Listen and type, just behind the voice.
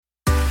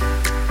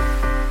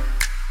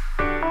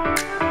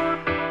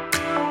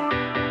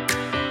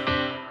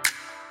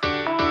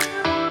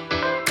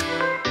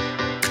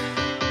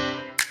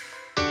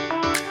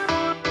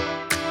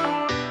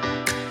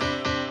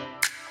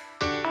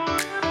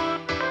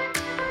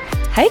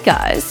Hey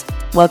guys,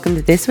 welcome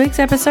to this week's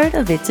episode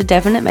of It's a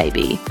Definite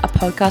Maybe, a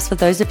podcast for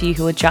those of you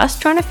who are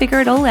just trying to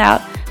figure it all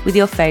out with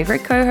your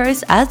favourite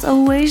co-hosts, as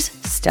always,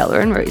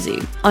 Stella and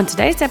Rosie. On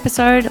today's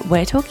episode,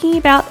 we're talking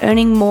about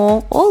earning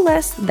more or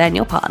less than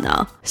your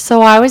partner.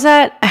 So I was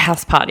at a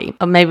house party,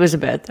 or maybe it was a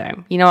birthday.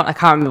 You know what? I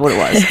can't remember what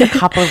it was. A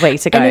couple of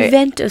weeks ago. An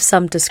event of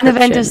some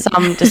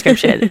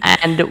description.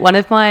 And one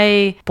of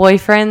my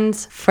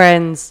boyfriend's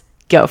friends'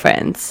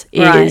 girlfriends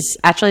is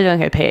actually doing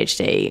her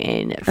PhD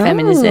in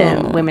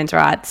feminism, women's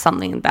rights,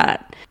 something like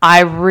that.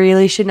 I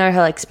really should know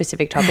her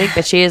specific topic,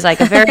 but she is a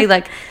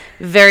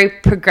very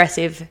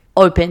progressive,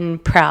 open,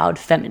 proud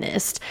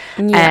feminist.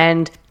 Yeah.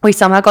 And we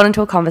somehow got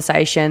into a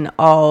conversation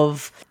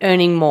of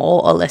earning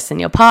more or less than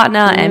your partner.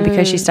 And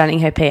because she's studying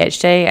her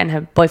PhD and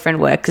her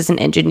boyfriend works as an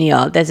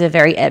engineer, there's a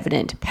very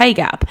evident pay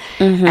gap.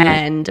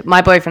 And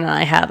my boyfriend and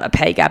I have a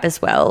pay gap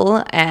as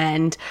well.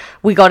 And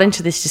we got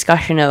into this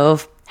discussion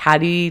of how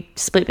do you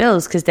split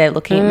bills, because they're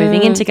looking at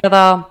moving in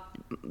together.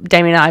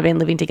 Damien and I have been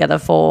living together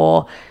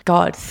for,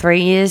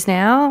 3 years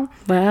now.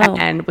 Wow.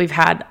 And we've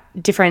had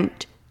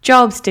different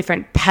jobs,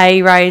 different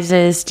pay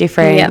raises,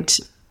 different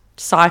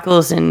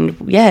cycles. And,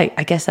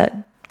 I guess that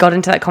got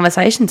into that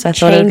conversation. So I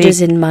thought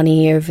changes in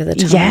money over the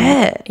time.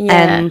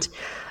 Yeah. And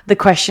the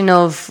question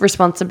of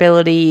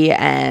responsibility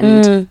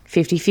and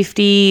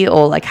 50-50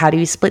 or how do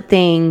you split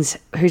things?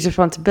 Whose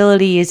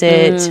responsibility is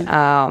it?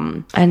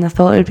 And I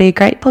thought it would be a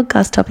great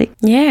podcast topic.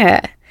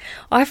 Yeah.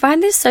 I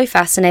find this so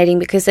fascinating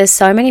because there's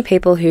so many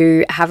people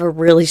who have a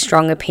really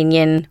strong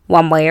opinion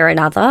one way or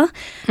another.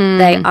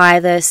 They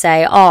either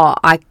say,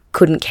 I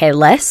couldn't care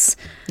less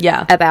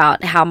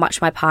about how much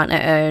my partner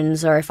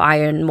earns or if I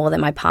earn more than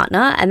my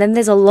partner. And then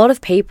there's a lot of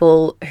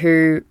people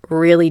who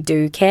really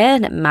do care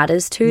and it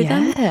matters to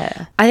them.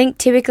 I think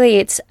typically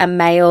it's a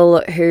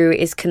male who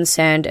is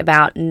concerned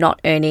about not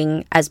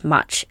earning as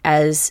much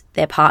as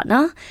their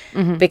partner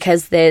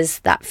because there's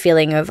that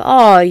feeling of,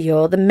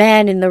 you're the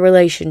man in the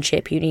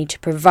relationship. You need to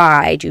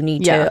provide. You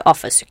need to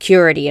offer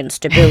security and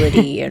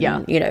stability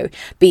and,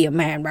 be a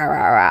man, rah,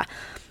 rah, rah.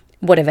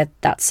 Whatever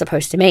that's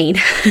supposed to mean.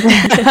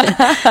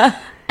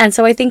 And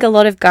so I think a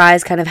lot of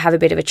guys kind of have a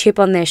bit of a chip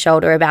on their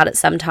shoulder about it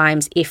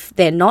sometimes if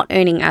they're not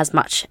earning as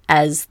much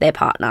as their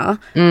partner,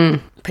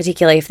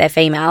 particularly if they're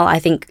female. I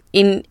think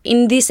in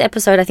this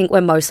episode, I think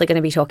we're mostly going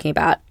to be talking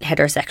about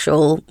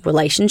heterosexual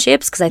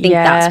relationships because I think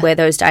that's where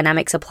those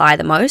dynamics apply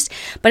the most.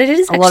 But it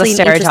is actually an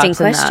interesting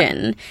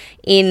question.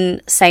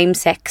 In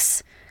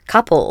same-sex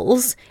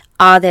couples,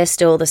 are there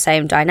still the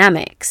same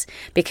dynamics?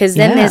 Because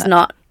then there's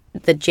not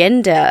the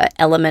gender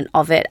element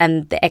of it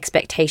and the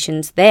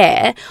expectations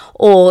there,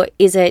 or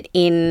is it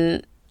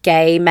in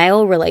gay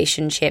male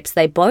relationships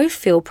they both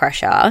feel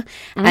pressure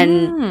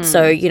and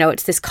so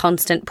it's this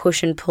constant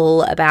push and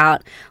pull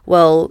about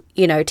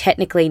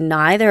technically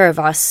neither of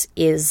us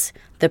is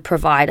the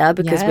provider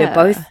because we're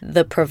both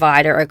the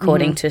provider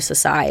according to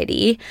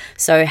society.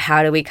 So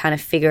how do we kind of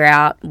figure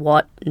out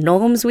what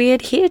norms we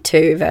adhere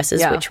to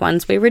versus which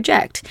ones we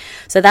reject?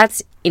 So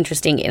that's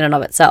interesting in and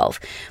of itself.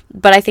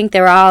 But I think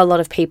there are a lot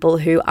of people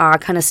who are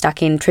kind of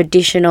stuck in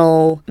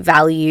traditional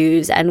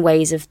values and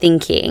ways of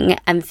thinking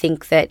and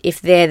think that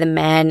if they're the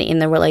man in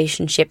the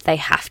relationship, they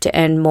have to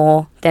earn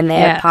more than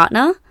their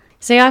partner.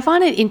 See, I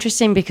find it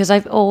interesting because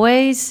I've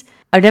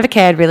never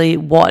cared really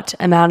what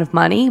amount of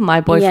money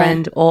my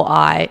boyfriend or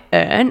I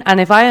earn.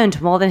 And if I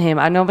earned more than him,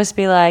 I'd almost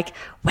be like,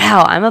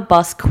 wow, I'm a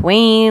boss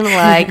queen,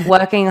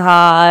 working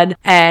hard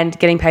and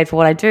getting paid for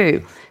what I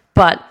do.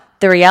 But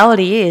the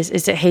reality is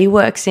that he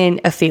works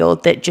in a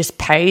field that just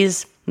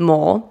pays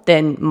more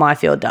than my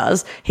field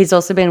does. He's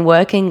also been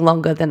working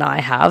longer than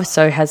I have,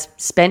 so has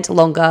spent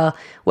longer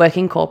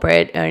working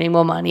corporate, earning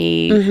more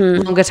money,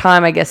 longer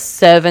time, I guess,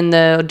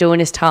 doing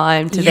his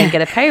time to then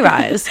get a pay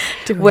rise.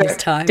 Doing his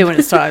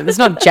time. It's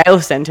not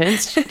jail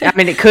sentence. I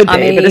mean, it could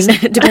be, but it's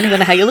depending on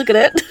how you look at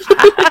it.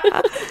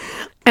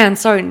 And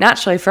so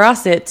naturally for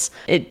us, it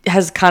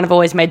has kind of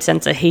always made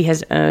sense that he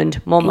has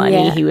earned more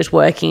money. Yeah. He was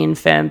working in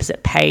firms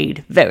that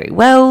paid very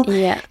well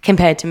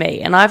compared to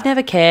me. And I've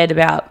never cared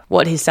about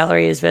what his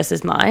salary is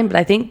versus mine. But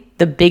I think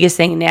the biggest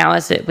thing now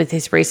is that with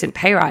his recent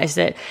pay rise,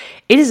 that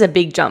it is a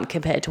big jump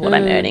compared to what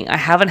I'm earning. I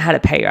haven't had a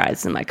pay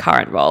rise in my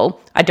current role.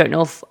 I don't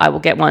know if I will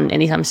get one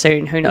anytime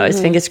soon. Who knows?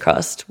 Fingers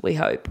crossed. We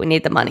hope. We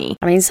need the money.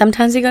 I mean,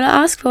 sometimes you got to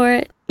ask for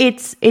it.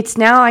 It's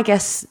now, I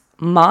guess,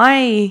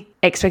 my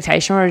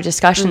expectation or a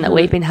discussion that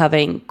we've been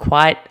having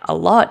quite a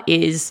lot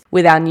is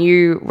with our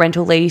new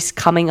rental lease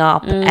coming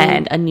up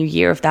and a new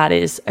year of that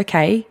is,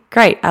 okay,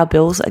 great, our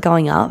bills are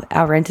going up,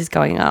 our rent is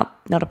going up,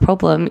 not a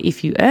problem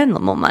if you earn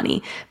more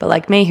money. But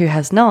like me who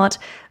has not,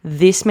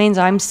 this means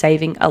I'm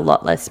saving a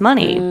lot less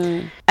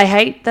money. I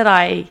hate that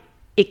I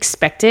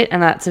expect it,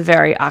 and that's a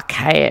very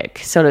archaic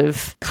sort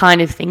of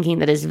kind of thinking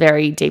that is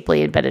very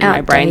deeply embedded in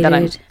my brain that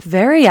I'm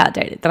very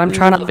outdated, that I'm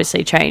trying to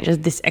obviously change, is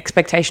this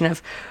expectation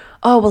of,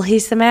 oh, well,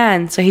 he's the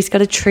man, so he's got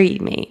to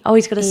treat me. Oh,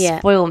 he's got to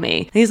spoil me.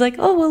 And he's like,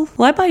 oh,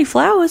 well, I buy you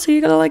flowers, so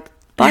you got to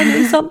buy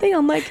me something?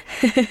 I'm like,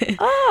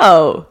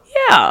 oh,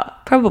 yeah,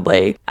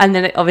 probably. And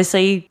then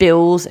obviously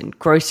bills and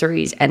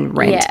groceries and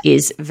rent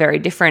is very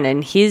different.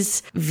 And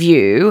his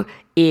view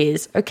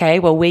is, okay,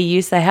 well, we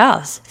use the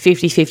house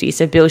 50-50,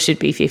 so bills should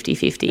be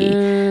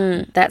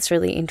 50-50. That's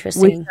really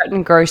interesting. With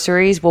certain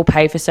groceries, we'll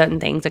pay for certain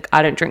things. Like,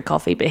 I don't drink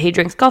coffee, but he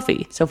drinks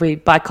coffee. So if we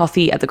buy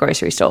coffee at the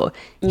grocery store,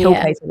 he'll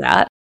pay for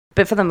that.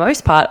 But for the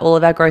most part, all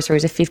of our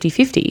groceries are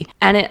 50-50.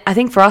 And I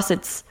think for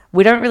us,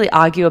 we don't really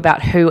argue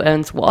about who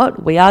earns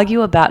what. We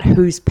argue about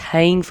who's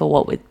paying for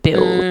what with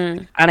bills.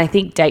 And I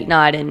think date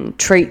night and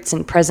treats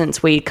and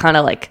presents, we kind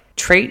of like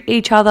treat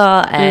each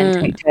other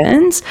and take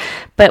turns.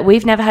 But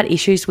we've never had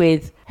issues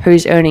with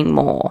who's earning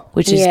more,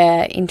 which is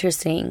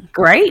interesting.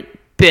 Great.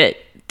 But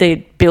the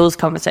bills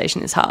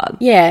conversation is hard.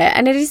 Yeah,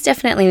 and it is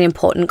definitely an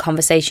important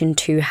conversation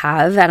to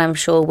have, and I'm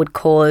sure would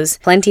cause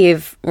plenty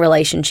of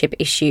relationship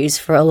issues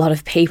for a lot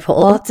of people.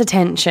 Lots of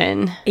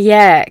tension.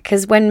 Yeah,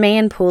 because when me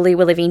and Paulie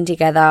were living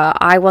together,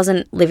 I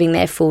wasn't living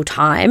there full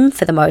time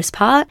for the most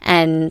part,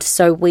 and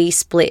so we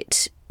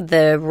split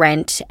the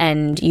rent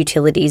and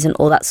utilities and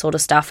all that sort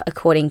of stuff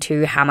according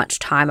to how much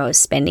time I was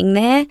spending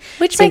there.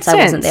 Which makes sense. Since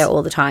I wasn't there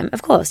all the time.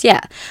 Of course, yeah.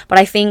 But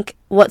I think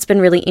what's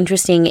been really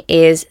interesting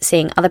is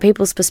seeing other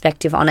people's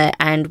perspective on it,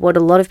 and what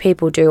a lot of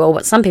people do, or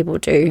what some people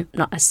do,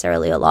 not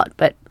necessarily a lot,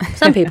 but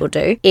some people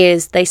do,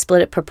 is they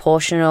split it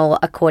proportional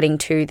according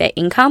to their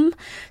income.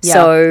 Yeah.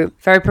 So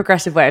very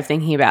progressive way of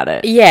thinking about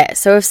it. Yeah.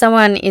 So if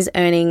someone is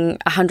earning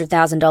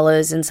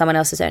 $100,000 and someone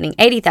else is earning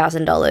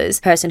 $80,000,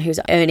 the person who's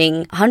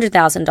earning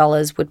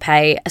 $100,000 would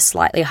pay a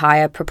slightly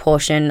higher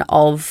proportion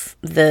of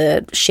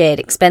the shared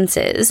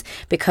expenses,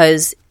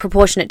 because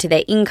proportionate to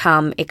their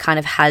income,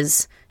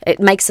 it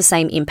makes the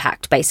same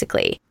impact,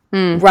 basically,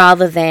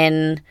 rather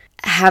than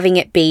having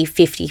it be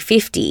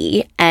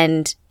 50-50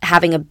 and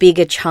having a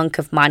bigger chunk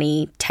of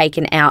money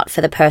taken out for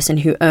the person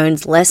who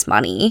earns less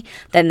money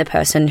than the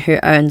person who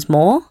earns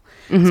more.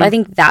 So I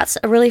think that's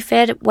a really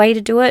fair way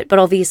to do it. But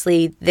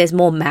obviously there's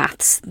more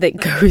maths that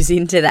goes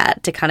into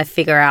that to kind of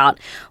figure out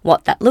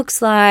what that looks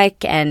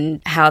like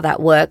and how that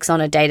works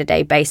on a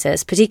day-to-day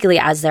basis, particularly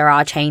as there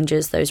are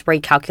changes, those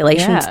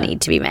recalculations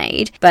need to be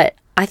made. But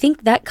I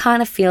think that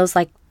kind of feels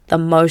like the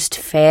most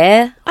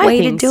fair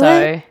way to do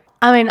it.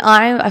 I mean,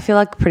 I feel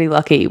like pretty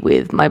lucky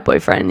with my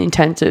boyfriend in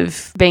terms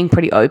of being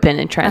pretty open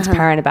and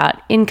transparent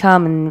about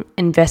income and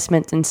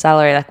investments and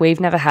salary. Like, we've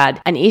never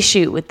had an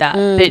issue with that.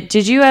 But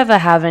did you ever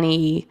have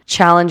any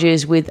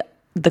challenges with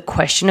the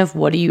question of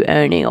what are you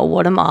earning or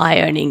what am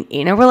I earning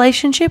in a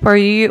relationship? Or are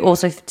you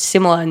also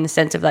similar in the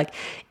sense of like,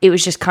 it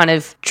was just kind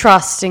of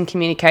trust and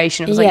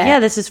communication? It was like, yeah,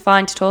 this is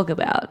fine to talk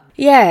about.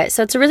 Yeah,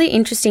 so it's a really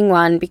interesting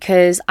one,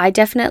 because I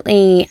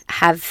definitely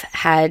have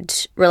had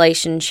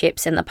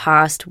relationships in the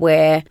past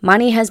where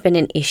money has been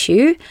an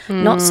issue,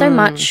 not so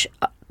much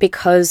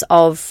because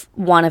of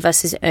one of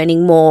us is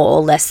earning more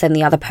or less than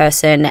the other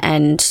person,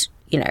 and,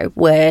 you know,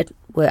 we're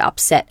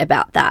upset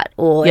about that,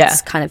 or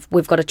it's kind of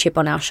we've got a chip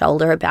on our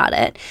shoulder about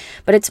it.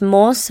 But it's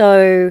more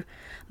so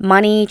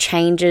money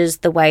changes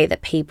the way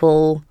that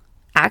people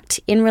act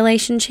in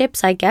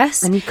relationships, I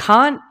guess. And you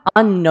can't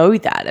unknow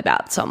that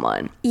about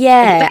someone.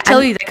 Yeah. If they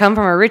tell you they come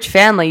from a rich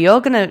family,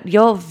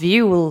 your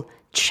view will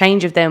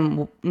change of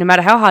them no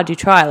matter how hard you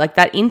try. Like,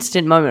 that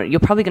instant moment,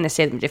 you're probably going to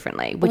see them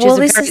differently, which is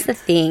is the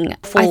thing.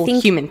 I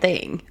think human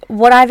thing.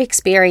 What I've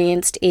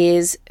experienced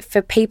is,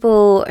 for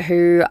people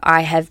who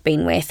I have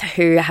been with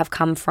who have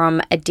come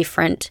from a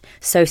different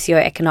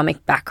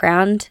socioeconomic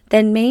background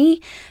than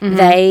me,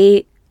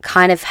 they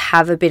kind of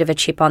have a bit of a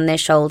chip on their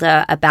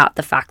shoulder about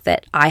the fact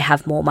that I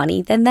have more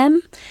money than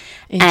them.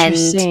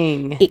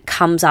 Interesting. And it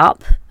comes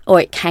up, or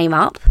it came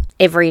up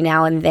every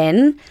now and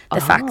then, the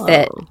fact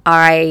that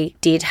I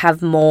did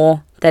have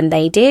more than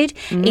they did,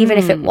 even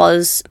if it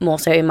was more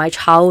so in my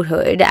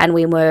childhood and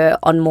we were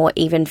on more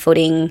even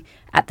footing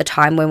at the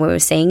time when we were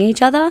seeing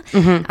each other.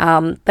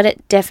 But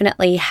it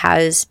definitely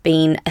has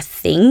been a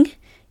thing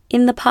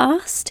in the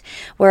past.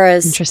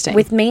 Whereas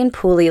with me and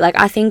Paulie, like,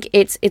 I think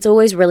it's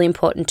always really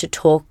important to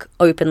talk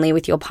openly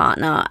with your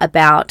partner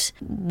about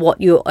what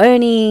you're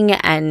earning,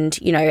 and,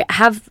 you know,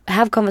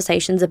 have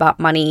conversations about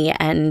money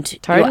and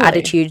your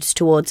attitudes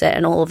towards it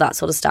and all of that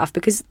sort of stuff.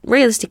 Because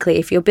realistically,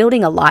 if you're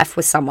building a life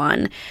with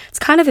someone, it's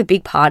kind of a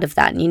big part of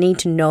that, and you need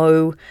to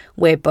know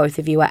where both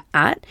of you are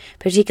at,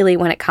 particularly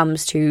when it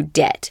comes to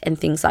debt and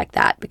things like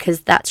that,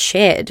 because that's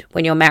shared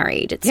when you're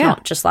married. It's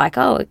not just like,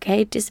 oh,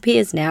 okay, it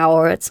disappears now,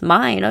 or it's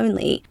mine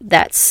only.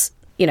 That's,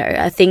 you know,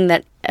 a thing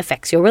that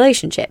affects your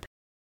relationship.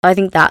 I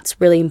think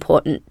that's really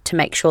important, to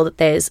make sure that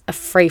there's a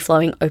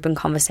free-flowing, open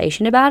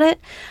conversation about it.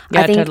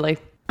 Yeah, totally.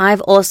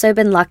 I've also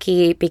been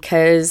lucky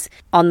because,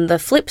 on the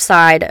flip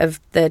side of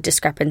the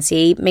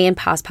discrepancy, me and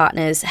past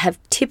partners have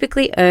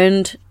typically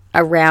earned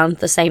around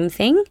the same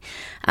thing,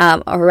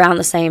 around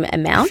the same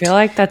amount. I feel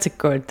like that's a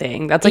good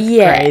thing. That's a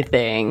great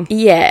thing.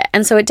 Yeah,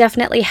 and so it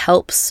definitely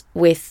helps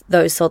with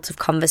those sorts of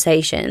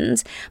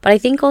conversations. But I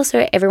think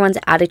also everyone's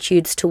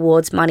attitudes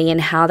towards money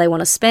and how they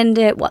want to spend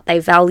it, what they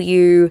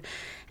value,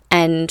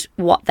 and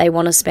what they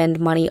want to spend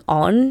money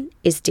on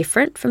is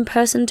different from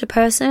person to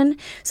person.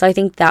 So I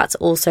think that's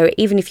also,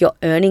 even if you're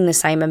earning the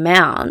same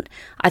amount,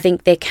 I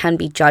think there can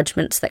be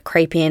judgments that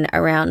creep in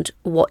around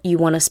what you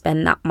want to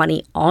spend that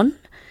money on.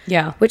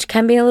 Yeah. Which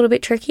can be a little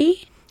bit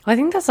tricky. I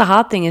think that's the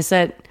hard thing, is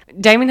that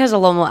Damien has a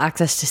lot more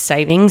access to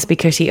savings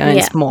because he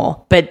earns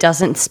more, but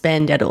doesn't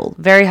spend at all.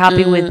 Very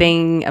happy with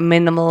being a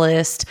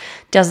minimalist,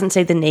 doesn't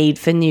see the need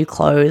for new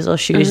clothes or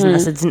shoes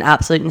unless it's an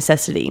absolute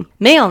necessity.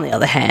 Me, on the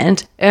other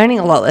hand, earning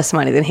a lot less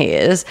money than he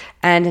is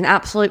and an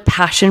absolute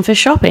passion for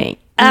shopping.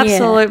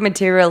 Absolute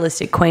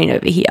materialistic queen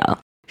over here.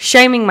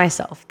 Shaming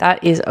myself,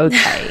 that is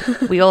okay.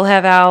 We all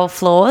have our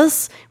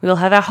flaws. We all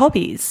have our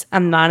hobbies.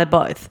 And mine are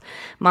both.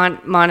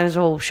 Mine is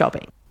all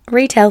shopping.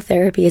 Retail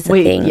therapy is a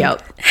thing.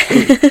 Yep.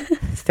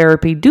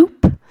 Therapy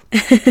dupe.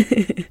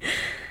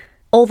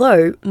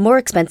 Although more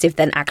expensive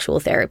than actual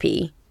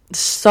therapy.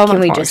 So much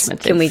more expensive.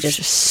 Can we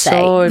just say?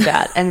 So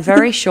bad. And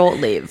very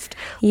short-lived.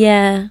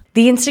 Yeah.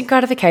 The instant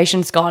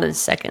gratification's gone in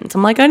seconds.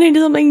 I'm like, I need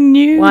something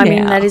new Well, I now.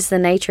 mean, that is the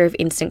nature of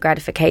instant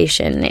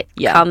gratification. It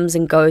comes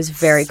and goes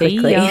very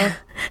quickly.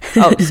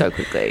 Oh, so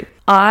quickly.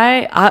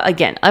 I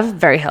have a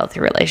very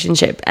healthy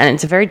relationship, and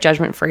it's a very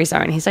judgment-free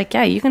zone. He's like,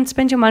 yeah, you can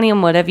spend your money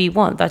on whatever you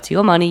want. That's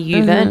your money.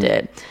 You've earned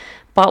it.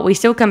 But we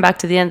still come back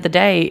to the end of the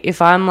day.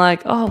 If I'm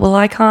like, oh, well,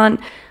 I can't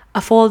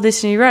afford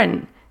this new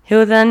rent,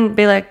 he'll then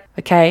be like,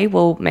 okay,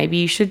 well, maybe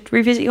you should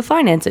revisit your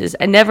finances.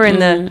 And never in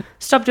the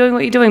stop doing what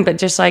you're doing, but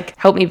just like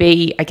help me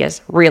be, I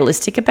guess,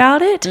 realistic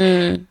about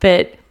it.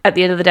 But at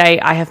the end of the day,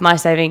 I have my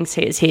savings,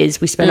 here's his.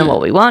 We spend on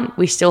what we want.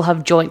 We still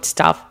have joint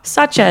stuff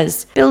such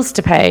as bills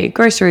to pay,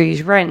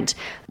 groceries, rent.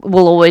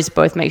 We'll always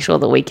both make sure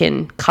that we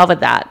can cover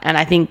that. And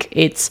I think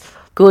it's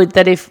good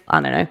that if, I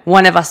don't know,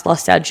 one of us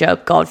lost our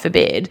job, God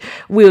forbid,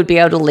 we would be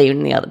able to lean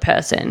on the other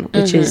person,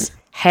 which is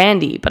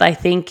handy. But I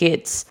think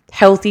it's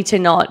healthy to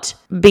not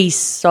be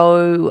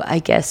so, I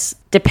guess,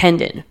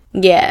 dependent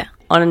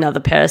on another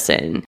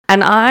person.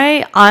 And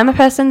I'm a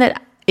person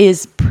that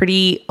is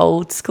pretty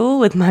old school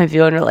with my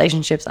view on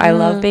relationships. I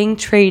love being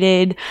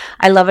treated.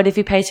 I love it if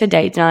he pays for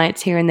date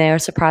nights here and there, or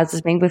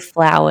surprises me with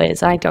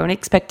flowers. I don't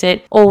expect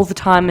it all the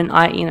time, and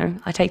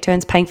I take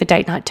turns paying for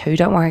date night too.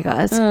 Don't worry,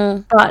 guys.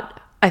 But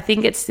I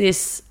think it's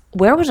this.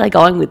 Where was I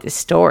going with this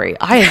story?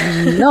 I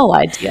have no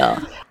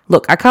idea.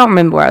 Look, I can't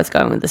remember where I was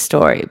going with the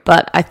story,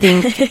 but I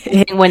think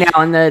we're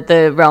now in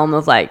the realm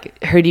of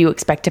like, who do you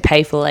expect to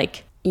pay for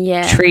like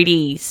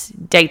treaties,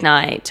 date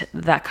night,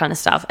 that kind of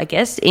stuff, I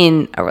guess,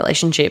 in a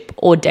relationship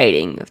or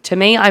dating. To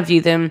me, I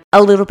view them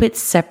a little bit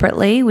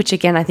separately, which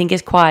again, I think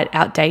is quite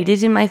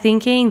outdated in my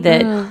thinking,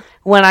 that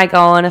when I go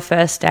on a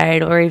first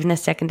date or even a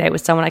second date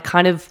with someone, I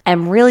kind of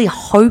am really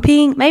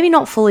hoping, maybe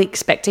not fully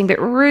expecting, but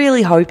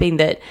really hoping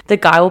that the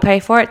guy will pay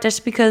for it,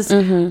 just because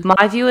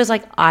my view is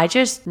like, I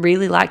just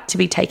really like to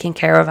be taken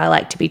care of. I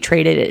like to be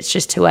treated. It's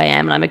just who I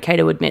am, and I'm okay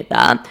to admit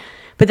that.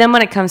 But then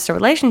when it comes to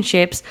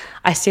relationships,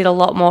 I see it a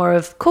lot more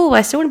of, cool,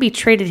 I still want to be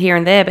treated here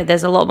and there, but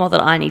there's a lot more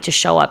that I need to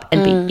show up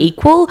and be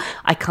equal.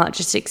 I can't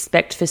just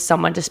expect for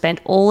someone to spend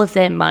all of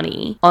their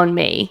money on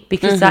me,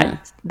 because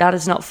that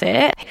is not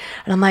fair.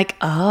 And I'm like,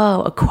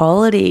 oh,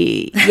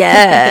 equality.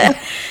 Yeah.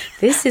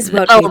 This is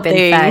what we've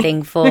been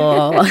fighting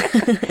for.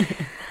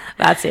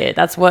 That's it.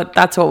 That's what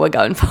we're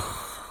going for.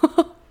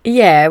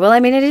 Yeah, well, I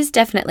mean, it is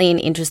definitely an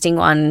interesting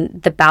one,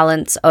 the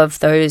balance of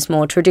those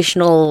more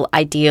traditional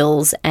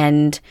ideals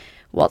and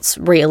what's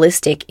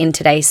realistic in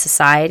today's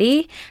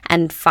society,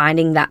 and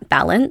finding that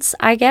balance,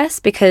 I guess,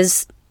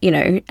 because,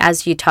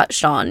 as you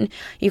touched on,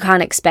 you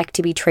can't expect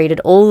to be treated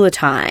all the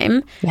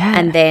time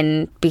and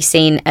then be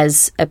seen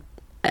as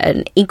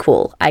an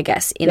equal, I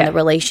guess, in the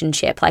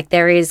relationship. Like,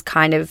 there is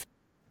kind of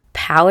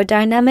power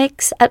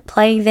dynamics at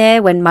play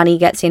there when money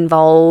gets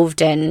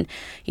involved, and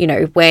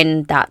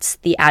when that's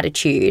the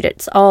attitude,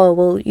 it's, oh,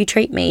 well, you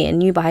treat me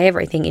and you buy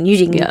everything and you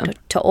dig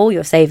to all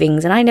your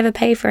savings and I never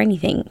pay for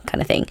anything,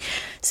 kind of thing.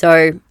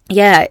 So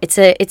it's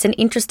an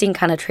interesting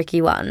kind of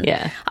tricky one.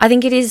 I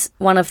think it is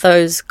one of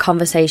those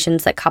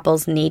conversations that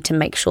couples need to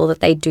make sure that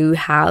they do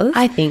have,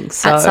 I think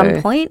so, at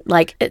some point.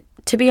 Like,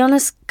 to be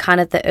honest, kind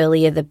of the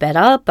earlier the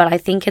better, but I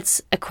think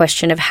it's a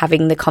question of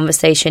having the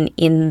conversation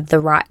in the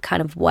right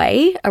kind of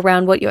way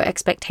around what your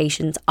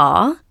expectations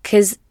are,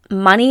 because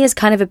money is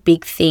kind of a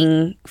big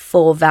thing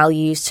for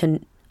values to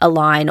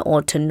align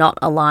or to not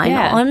align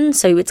on.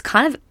 So it's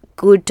kind of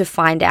good to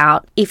find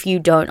out if you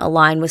don't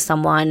align with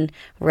someone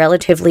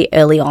relatively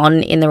early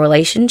on in the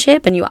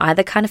relationship, and you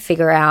either kind of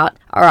figure out,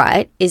 all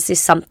right, is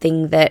this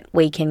something that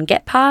we can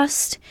get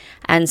past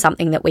and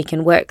something that we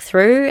can work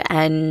through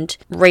and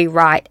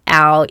rewrite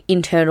our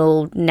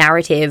internal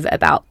narrative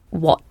about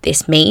what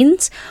this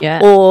means,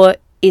 or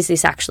is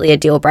this actually a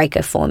deal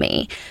breaker for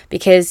me?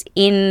 Because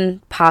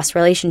in past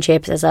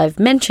relationships, as I've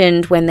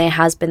mentioned, when there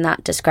has been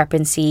that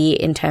discrepancy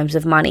in terms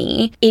of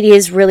money, it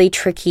is really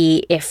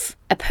tricky if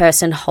a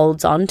person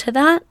holds on to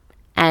that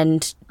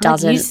and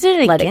doesn't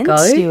let it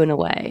go. You in a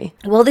way.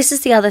 Well, this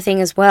is the other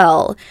thing as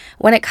well.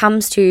 When it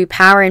comes to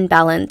power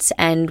imbalance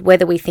and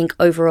whether we think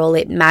overall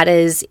it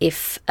matters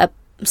if a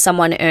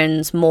someone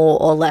earns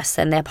more or less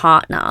than their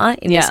partner,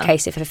 in this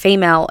case, if a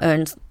female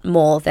earns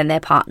more than their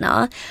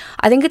partner,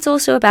 I think it's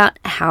also about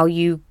how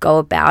you go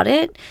about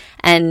it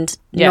and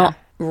not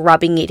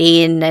rubbing it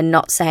in and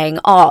not saying,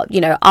 oh,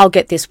 you know, I'll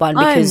get this one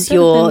because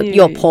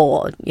you're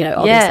poor, you know,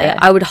 obviously.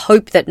 I would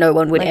hope that no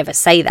one would ever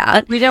say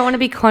that. We don't want to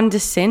be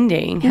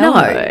condescending.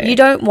 No, you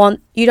don't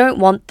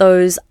want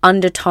those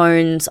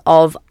undertones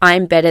of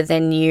I'm better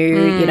than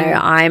you, you know,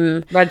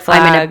 I'm in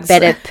a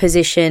better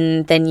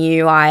position than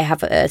you, I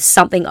have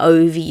something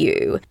over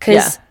you.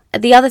 Because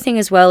the other thing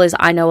as well is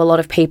I know a lot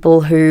of people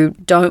who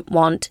don't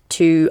want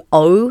to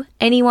owe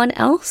anyone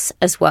else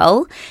as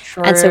well.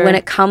 True. And so when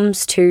it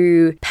comes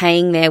to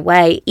paying their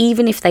way,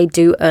 even if they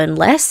do earn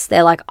less,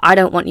 they're like, I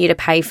don't want you to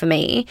pay for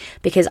me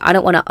because I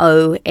don't want to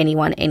owe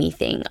anyone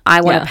anything.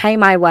 I want to pay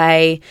my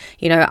way.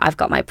 You know, I've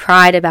got my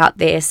pride about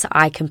this.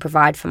 I can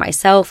provide for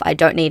myself. I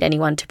don't need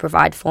anyone to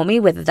provide for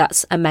me, whether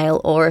that's a male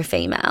or a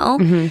female.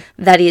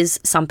 That is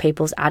some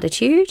people's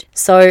attitude.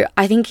 So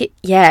I think,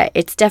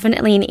 it's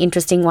definitely an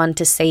interesting one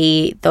to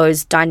see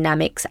those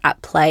dynamics at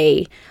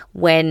play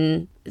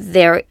when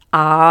there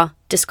are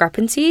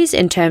discrepancies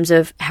in terms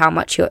of how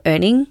much you're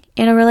earning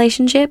in a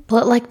relationship.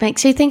 Well, it like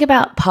makes you think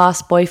about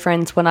past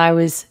boyfriends when I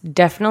was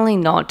definitely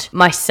not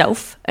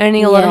myself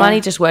earning a lot of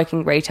money, just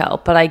working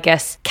retail, but I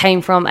guess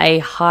came from a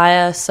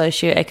higher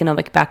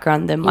socioeconomic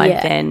background than my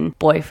then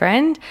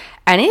boyfriend.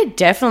 And it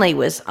definitely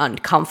was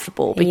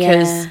uncomfortable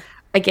because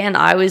again,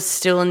 I was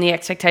still in the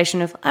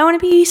expectation of I want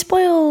to be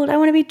spoiled, I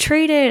want to be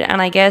treated.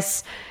 And I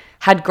guess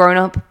had grown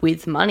up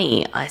with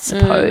money, I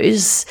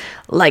suppose,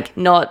 like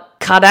not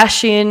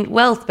Kardashian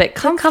wealth, but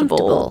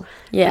comfortable.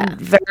 Yeah. And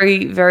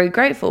very, very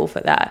grateful for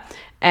that.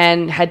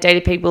 And had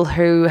dated people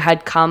who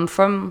had come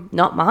from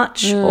not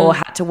much or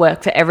had to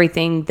work for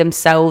everything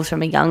themselves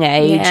from a young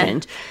age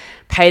and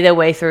pay their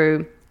way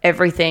through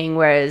everything.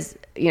 Whereas,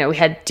 you know, we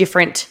had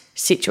different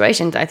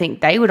situations. I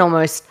think they would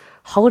almost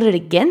hold it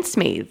against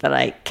me that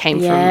I came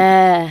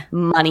from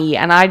money.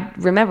 And I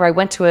remember I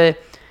went to a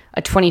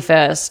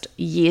 21st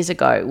years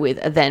ago with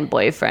a then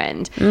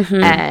boyfriend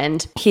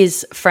and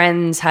his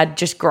friends had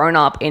just grown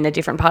up in a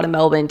different part of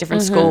Melbourne,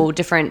 different school,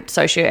 different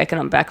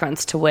socioeconomic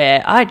backgrounds to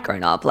where I'd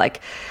grown up.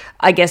 Like,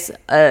 I guess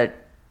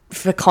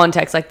for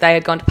context, like they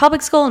had gone to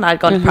public school and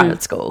I'd gone to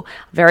private school.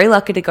 Very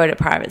lucky to go to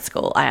private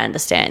school. I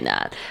understand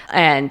that.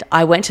 And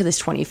I went to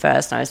this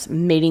 21st and I was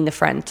meeting the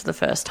friends for the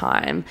first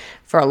time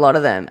for a lot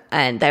of them.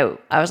 And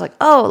I was like,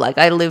 oh, like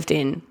I lived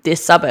in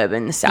this suburb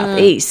in the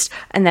southeast.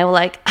 And they were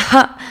like,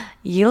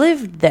 you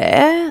live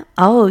there?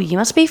 Oh, you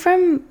must be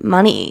from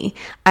money.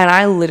 And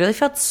I literally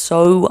felt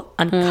so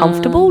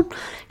uncomfortable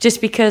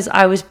just because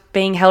I was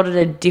being held at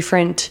a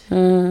different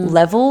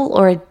level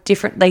or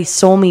they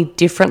saw me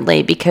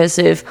differently because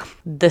of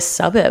the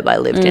suburb I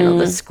lived in or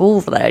the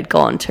school that I had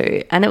gone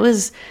to. And it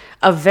was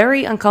a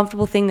very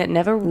uncomfortable thing that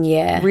never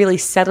really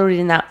settled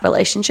in that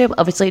relationship.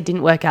 Obviously, it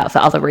didn't work out for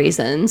other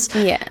reasons.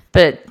 Yeah.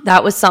 But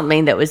that was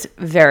something that was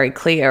very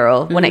clear.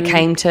 Or when it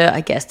came to,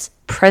 I guess,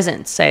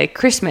 presents, say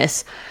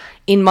Christmas,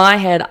 in my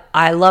head,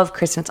 I love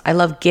Christmas. I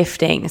love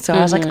gifting. So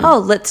I was like, oh,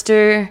 let's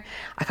say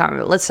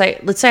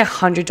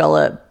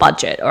 $100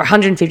 budget or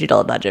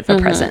 $150 budget for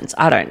presents.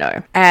 I don't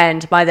know.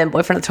 And my then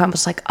boyfriend at the time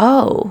was like,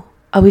 oh,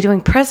 are we doing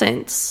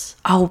presents?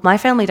 Oh, my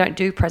family don't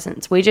do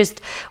presents. We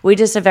just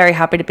are very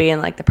happy to be in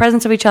like the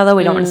presence of each other.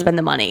 We don't want to spend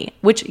the money,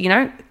 which, you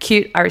know,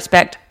 cute. I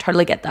respect,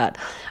 totally get that.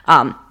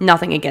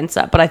 Nothing against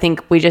that. But I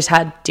think we just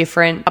had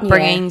different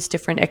upbringings,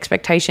 different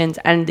expectations.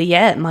 And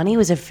money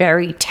was a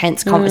very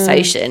tense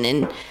conversation.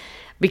 And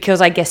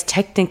because I guess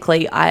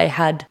technically I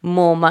had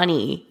more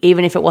money,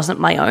 even if it wasn't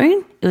my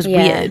own. It was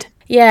weird.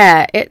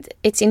 Yeah,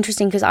 it's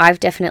interesting because I've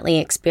definitely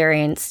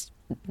experienced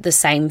the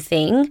same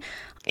thing.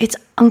 It's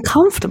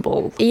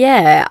uncomfortable.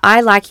 Yeah,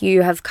 I, like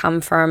you, have come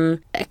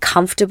from a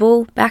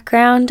comfortable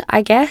background,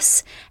 I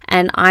guess.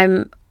 And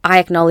I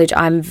acknowledge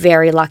I'm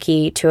very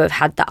lucky to have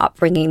had the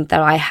upbringing that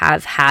I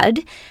have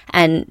had,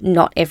 and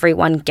not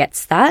everyone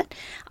gets that.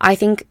 I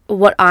think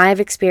what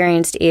I've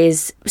experienced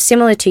is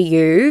similar to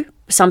you.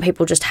 Some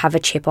people just have a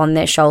chip on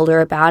their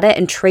shoulder about it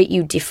and treat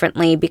you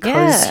differently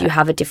because you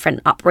have a different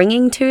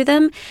upbringing to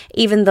them,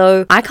 even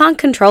though I can't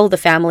control the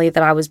family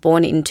that I was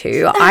born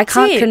into. I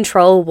can't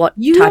control what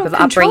type of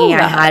upbringing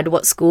I had,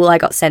 what school I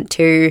got sent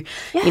to,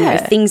 you know,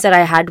 things that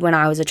I had when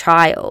I was a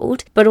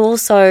child. But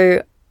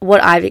also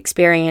what I've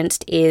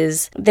experienced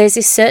is there's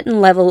this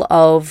certain level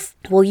of,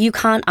 well, you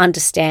can't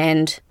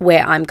understand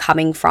where I'm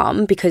coming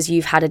from because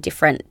you've had a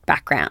different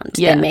background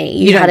than me.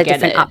 You've had a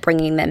different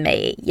upbringing than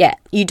me. Yeah,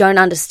 you don't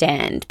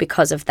understand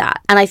because of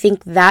that. And I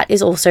think that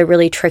is also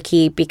really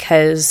tricky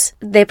because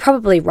they're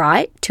probably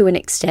right to an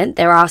extent.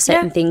 There are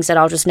certain things that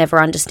I'll just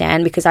never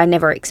understand because I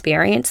never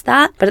experienced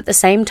that. But at the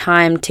same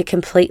time, to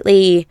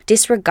completely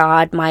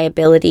disregard my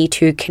ability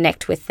to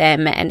connect with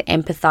them and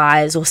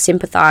empathize or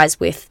sympathize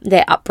with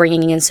their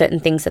upbringing and certain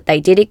things that they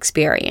did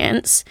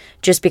experience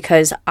just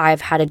because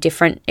I've had a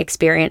different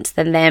experience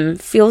than them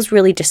feels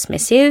really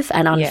dismissive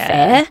and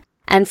unfair.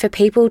 And for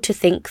people to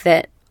think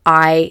that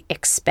I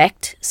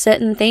expect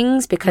certain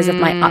things because of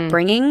my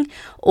upbringing,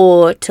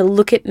 or to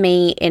look at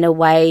me in a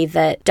way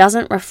that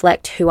doesn't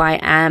reflect who I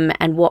am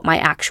and what my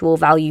actual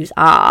values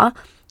are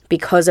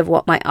because of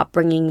what my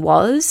upbringing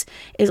was,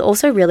 is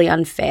also really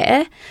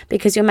unfair,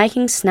 because you're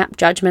making snap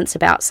judgments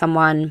about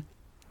someone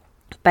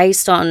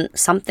based on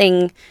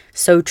something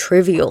so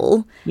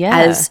trivial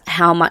as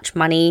how much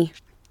money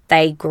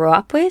they grew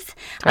up with.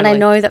 Totally. And I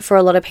know that for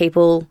a lot of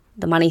people,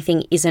 the money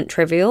thing isn't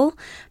trivial,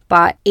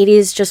 but it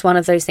is just one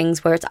of those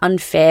things where it's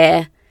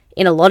unfair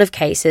in a lot of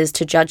cases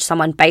to judge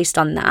someone based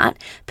on that,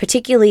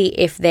 particularly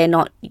if they're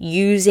not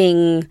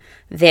using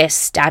their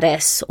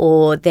status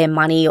or their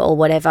money or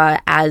whatever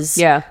as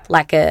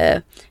like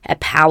a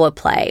power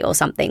play or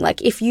something.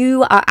 Like if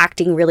you are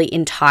acting really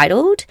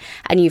entitled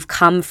and you've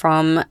come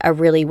from a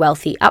really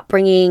wealthy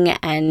upbringing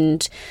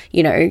and,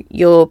 you know,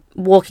 you're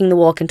walking the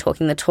walk and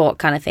talking the talk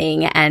kind of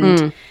thing,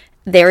 and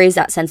there is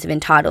that sense of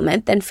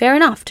entitlement, then fair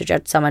enough to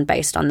judge someone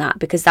based on that,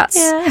 because that's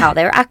how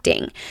they're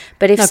acting.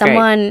 But if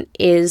someone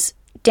is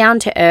down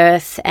to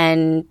earth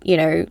and, you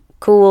know,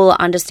 cool,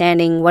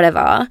 understanding,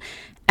 whatever,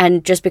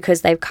 and just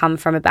because they've come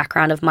from a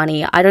background of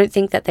money, I don't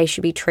think that they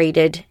should be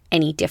treated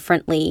any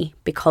differently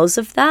because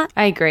of that.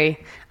 I agree.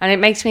 And it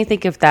makes me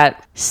think of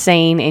that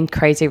scene in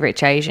Crazy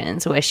Rich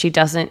Asians where she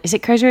doesn't, is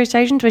it Crazy Rich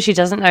Asians, where she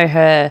doesn't know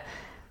her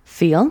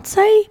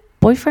fiance,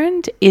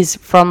 boyfriend is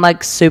from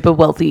like super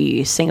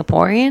wealthy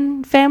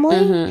Singaporean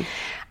family.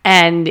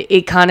 And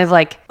it kind of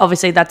like,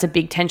 obviously that's a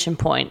big tension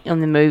point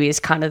in the movie, is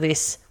kind of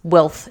this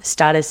wealth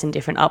status and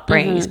different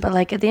upbringings. But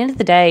like at the end of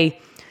the day,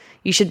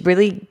 you should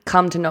really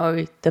come to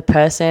know the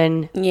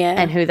person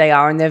and who they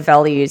are and their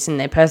values and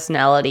their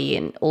personality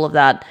and all of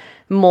that,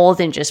 more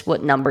than just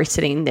what number is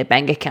sitting in their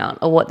bank account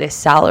or what their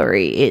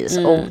salary is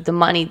or the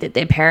money that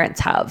their parents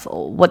have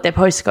or what their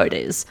postcode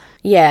is.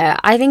 Yeah,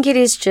 I think it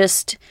is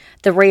just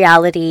the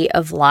reality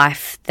of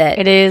life that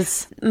it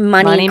is.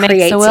 Money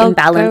creates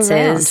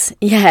imbalances.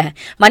 Yeah,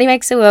 money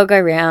makes the world go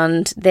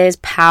round. There's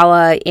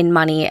power in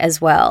money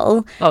as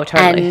well. Oh,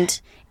 totally.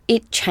 And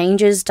it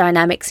changes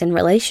dynamics in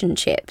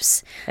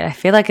relationships. I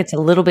feel like it's a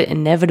little bit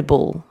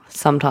inevitable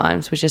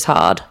sometimes, which is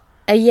hard.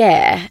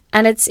 Yeah,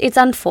 and it's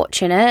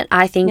unfortunate.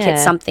 I think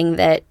it's something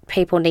that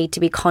people need to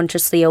be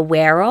consciously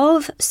aware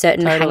of,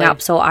 certain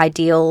hang-ups or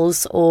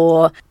ideals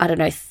or, I don't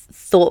know,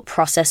 thought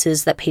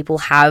processes that people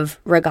have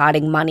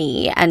regarding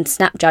money, and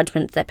snap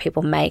judgments that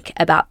people make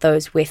about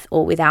those with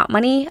or without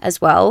money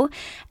as well,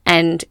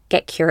 and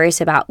get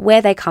curious about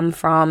where they come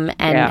from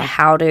and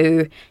how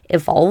to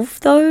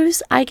evolve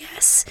those, I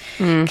guess.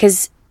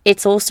 Because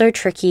it's also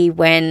tricky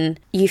when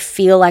you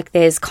feel like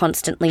there's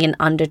constantly an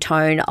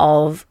undertone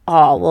of,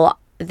 oh, well,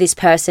 this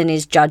person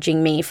is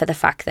judging me for the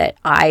fact that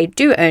I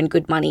do earn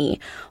good money,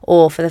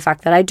 or for the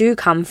fact that I do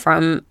come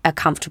from a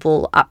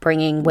comfortable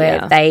upbringing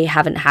where they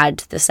haven't had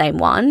the same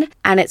one.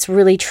 And it's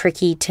really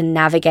tricky to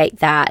navigate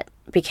that,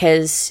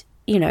 because,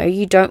 you know,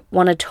 you don't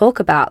want to talk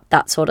about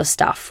that sort of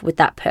stuff with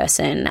that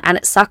person. And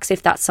it sucks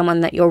if that's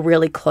someone that you're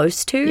really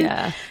close to.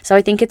 Yeah. So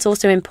I think it's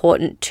also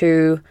important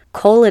to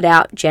call it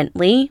out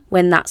gently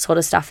when that sort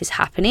of stuff is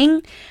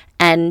happening,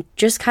 and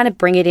just kind of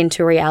bring it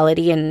into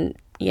reality and,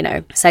 you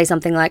know, say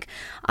something like,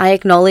 I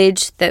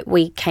acknowledge that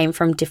we came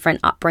from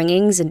different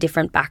upbringings and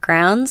different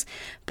backgrounds,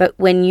 but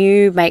when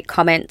you make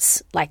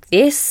comments like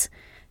this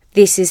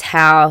is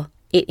how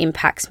it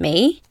impacts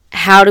me.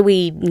 How do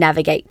we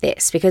navigate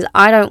this? Because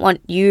I don't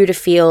want you to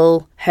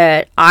feel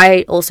hurt.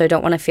 I also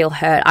don't want to feel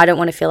hurt. I don't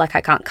want to feel like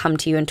I can't come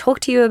to you and talk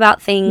to you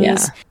about things.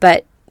 Yeah.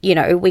 But, you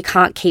know, we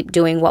can't keep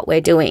doing what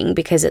we're doing,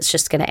 because it's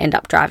just going to end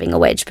up driving a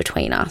wedge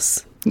between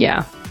us.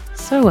 Yeah.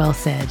 So well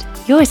said.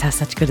 You always have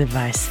such good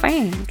advice.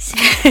 Thanks.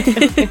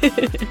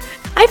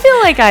 I feel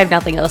like I have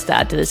nothing else to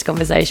add to this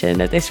conversation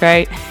at this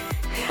rate.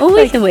 Well,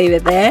 we can leave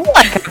it there. I feel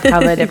like I've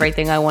covered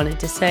everything I wanted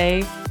to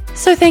say.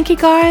 So thank you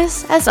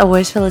guys, as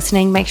always, for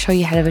listening. Make sure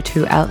you head over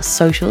to our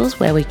socials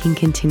where we can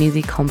continue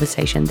the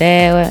conversation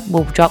there.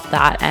 We'll drop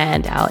that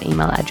and our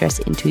email address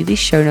into the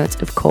show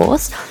notes, of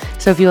course.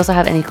 So if you also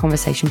have any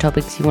conversation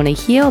topics you want to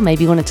hear, or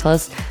maybe you want to tell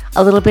us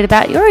a little bit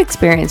about your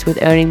experience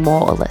with earning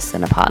more or less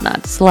than a partner,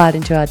 slide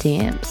into our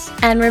DMs.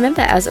 And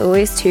remember, as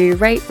always, to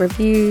rate,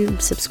 review,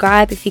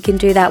 subscribe if you can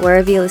do that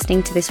wherever you're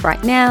listening to this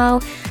right now.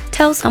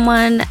 Tell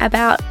someone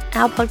about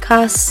our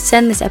podcast.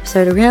 Send this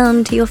episode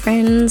around to your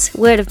friends.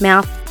 Word of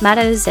mouth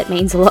matters. It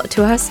means a lot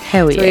to us.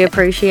 Hell yeah. So we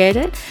appreciate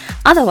it.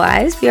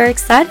 Otherwise, we are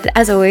excited,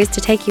 as always, to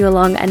take you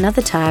along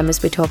another time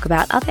as we talk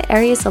about other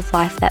areas of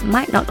life that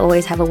might not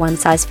always have a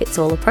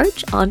one-size-fits-all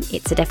approach on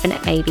It's a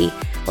Definite Maybe.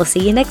 We'll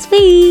see you next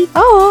week.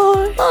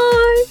 Bye.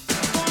 Bye.